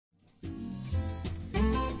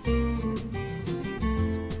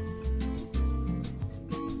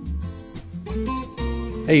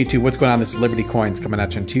Hey YouTube, what's going on? This is Liberty Coins coming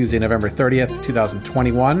at you on Tuesday, November 30th,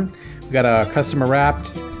 2021. We got a customer wrapped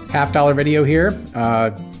 $half video here.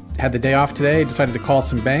 Had the day off today, decided to call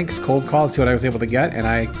some banks, cold call, see what I was able to get, and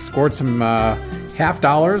I scored some $half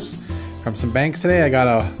from some banks today. I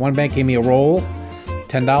got one bank gave me a roll,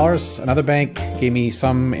 $10. Another bank gave me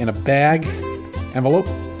some in a bag envelope,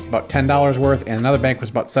 about $10 worth, and another bank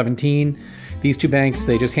was about $17. These two banks,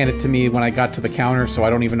 they just handed it to me when I got to the counter, so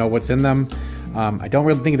I don't even know what's in them. I don't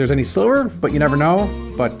really think there's any silver, but you never know.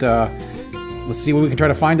 But let's see what we can try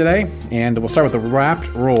to find today. And we'll start with the wrapped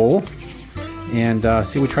roll and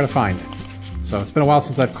see what we try to find. So it's been a while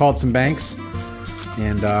since I've called some banks.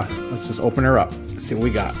 And let's just open her up, see what we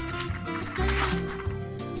got.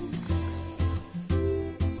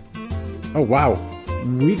 Oh, wow.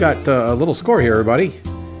 We got a little score here, everybody.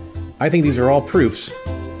 I think these are all proofs.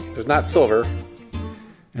 There's not silver.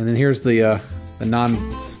 And then here's the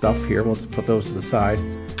non-stuff here. We'll just put those to the side.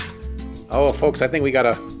 Oh, folks, I think we got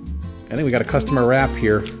a customer wrap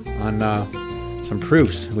here on some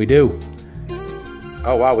proofs. We do.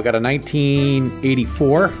 Oh wow, we got a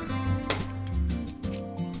 1984,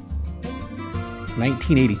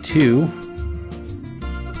 1982,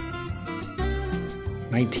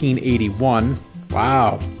 1981.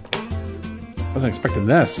 Wow, wasn't expecting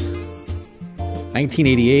this.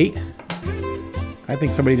 1988. I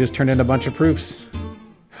think somebody just turned in a bunch of proofs.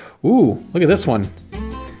 Ooh, look at this one.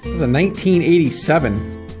 This is a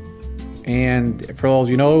 1987. And for all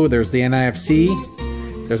you know, there's the NIFC.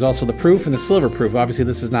 There's also the proof and the silver proof. Obviously,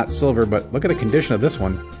 this is not silver, but look at the condition of this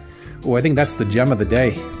one. Oh, I think that's the gem of the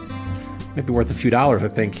day. Might be worth a few dollars, I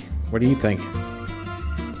think. What do you think?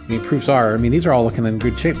 I mean, proofs are. I mean, these are all looking in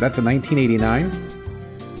good shape. That's a 1989.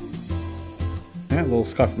 Yeah, a little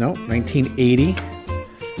scuff. No, 1980.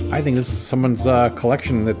 I think this is someone's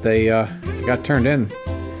collection that they got turned in.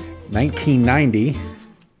 1990.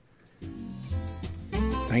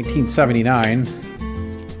 1979.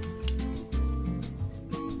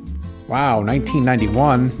 Wow,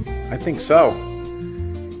 1991. I think so.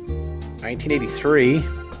 1983.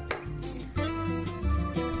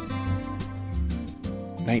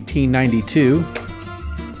 1992.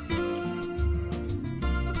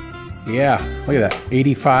 Yeah, look at that.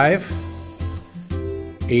 85.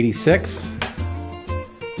 86.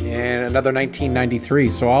 And another 1993.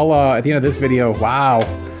 So I'll, at the end of this video, wow.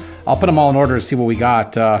 I'll put them all in order to see what we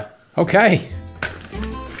got. Okay.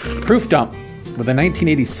 Proof dump with a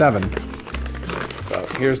 1987. So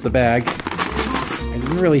here's the bag. I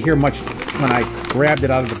didn't really hear much when I grabbed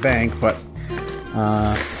it out of the bank, but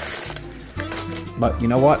you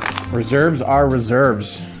know what? Reserves are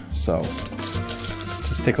reserves. So let's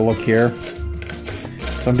just take a look here.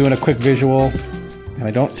 So I'm doing a quick visual, and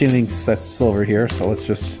I don't see anything that's silver here, so let's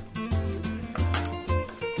just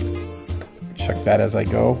check that as I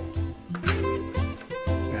go.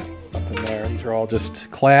 Yeah, nothing there. These are all just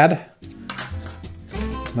clad.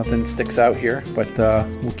 Nothing sticks out here, but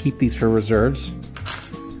we'll keep these for reserves.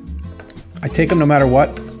 I take them no matter what,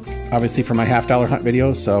 obviously for my $half hunt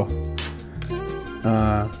videos, so.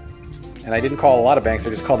 And I didn't call a lot of banks, I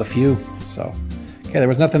just called a few, so. Okay, there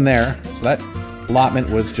was nothing there, so that allotment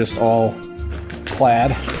was just all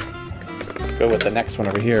clad. Let's go with the next one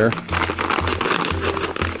over here.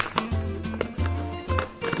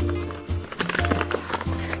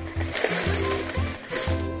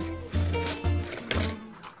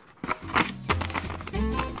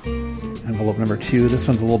 Envelope number 2. This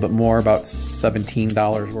one's a little bit more, about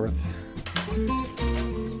 $17 worth.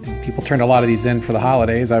 And people turned a lot of these in for the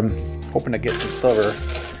holidays. I'm hoping to get some silver.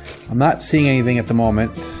 I'm not seeing anything at the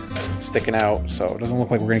moment sticking out, so it doesn't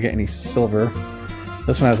look like we're going to get any silver.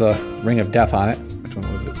 This one has a ring of death on it. Which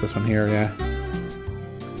one was it? This one here, yeah.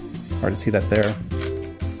 Hard to see that there.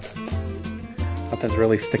 Nothing's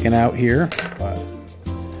really sticking out here, but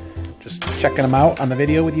just checking them out on the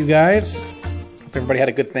video with you guys. Hope everybody had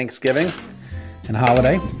a good Thanksgiving and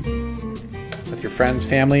holiday with your friends,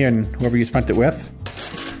 family, and whoever you spent it with.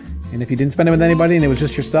 And if you didn't spend it with anybody and it was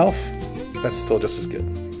just yourself, that's still just as good.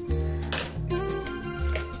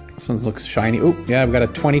 This one looks shiny. Oh, yeah, we've got a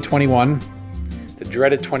 2021. The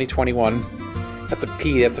dreaded 2021. That's a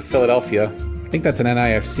P, that's a Philadelphia. I think that's an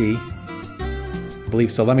NIFC. I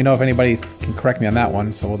believe so. Let me know if anybody can correct me on that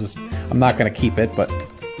one. So we'll just, I'm not going to keep it, but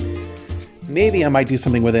maybe I might do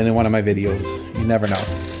something with it in one of my videos. You never know.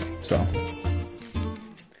 So.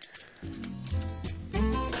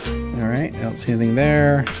 Alright, I don't see anything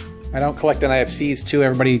there. I don't collect NIFCs too.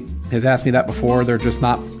 Everybody has asked me that before. They're just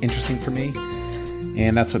not interesting for me.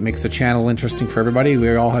 And that's what makes the channel interesting for everybody.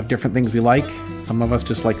 We all have different things we like. Some of us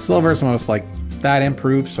just like silver, some of us like that and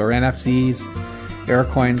proofs or NFCs, air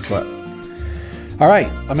coins, but All right,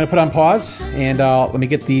 I'm going to put on pause and let me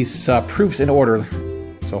get these proofs in order.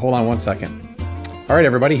 So hold on one second. All right,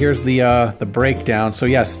 everybody, here's the breakdown. So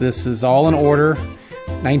yes, this is all in order.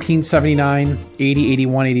 1979, 80,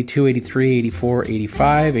 81, 82, 83, 84,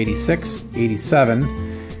 85, 86,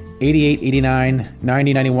 87, 88, 89,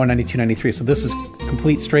 90, 91, 92, 93. So this is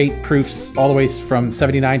complete straight proofs all the way from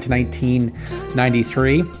 79 to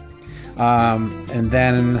 1993. And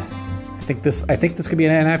then I think this could be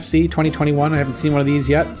an NFC 2021. I haven't seen one of these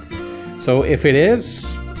yet. So if it is,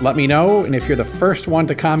 let me know. And if you're the first one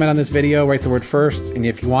to comment on this video, write the word first. And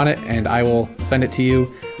if you want it, and I will send it to you.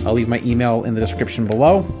 I'll leave my email in the description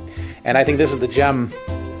below. And I think this is the gem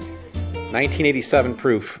 1987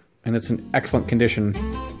 proof, and it's in excellent condition.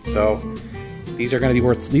 So these are going to be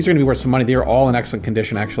worth some money. They're all in excellent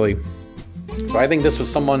condition, actually. So I think this was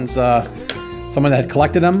someone that had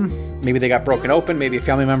collected them. Maybe they got broken open. Maybe a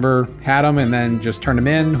family member had them and then just turned them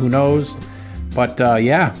in. Who knows? But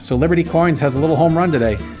yeah, so Liberty Coins has a little home run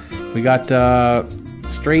today. We got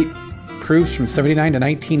straight proofs from 79 to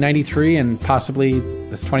 1993 and possibly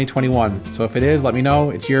this 2021. So if it is, let me know.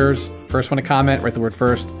 It's yours. First one to comment, write the word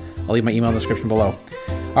first. I'll leave my email in the description below.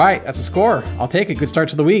 All right, that's a score. I'll take it. Good start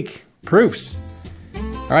to the week. Proofs.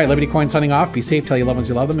 All right, Liberty Coin signing off. Be safe. Tell your loved ones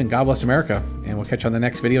you love them. And God bless America. And we'll catch you on the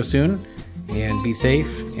next video soon. And be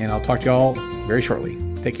safe. And I'll talk to you all very shortly.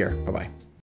 Take care. Bye-bye.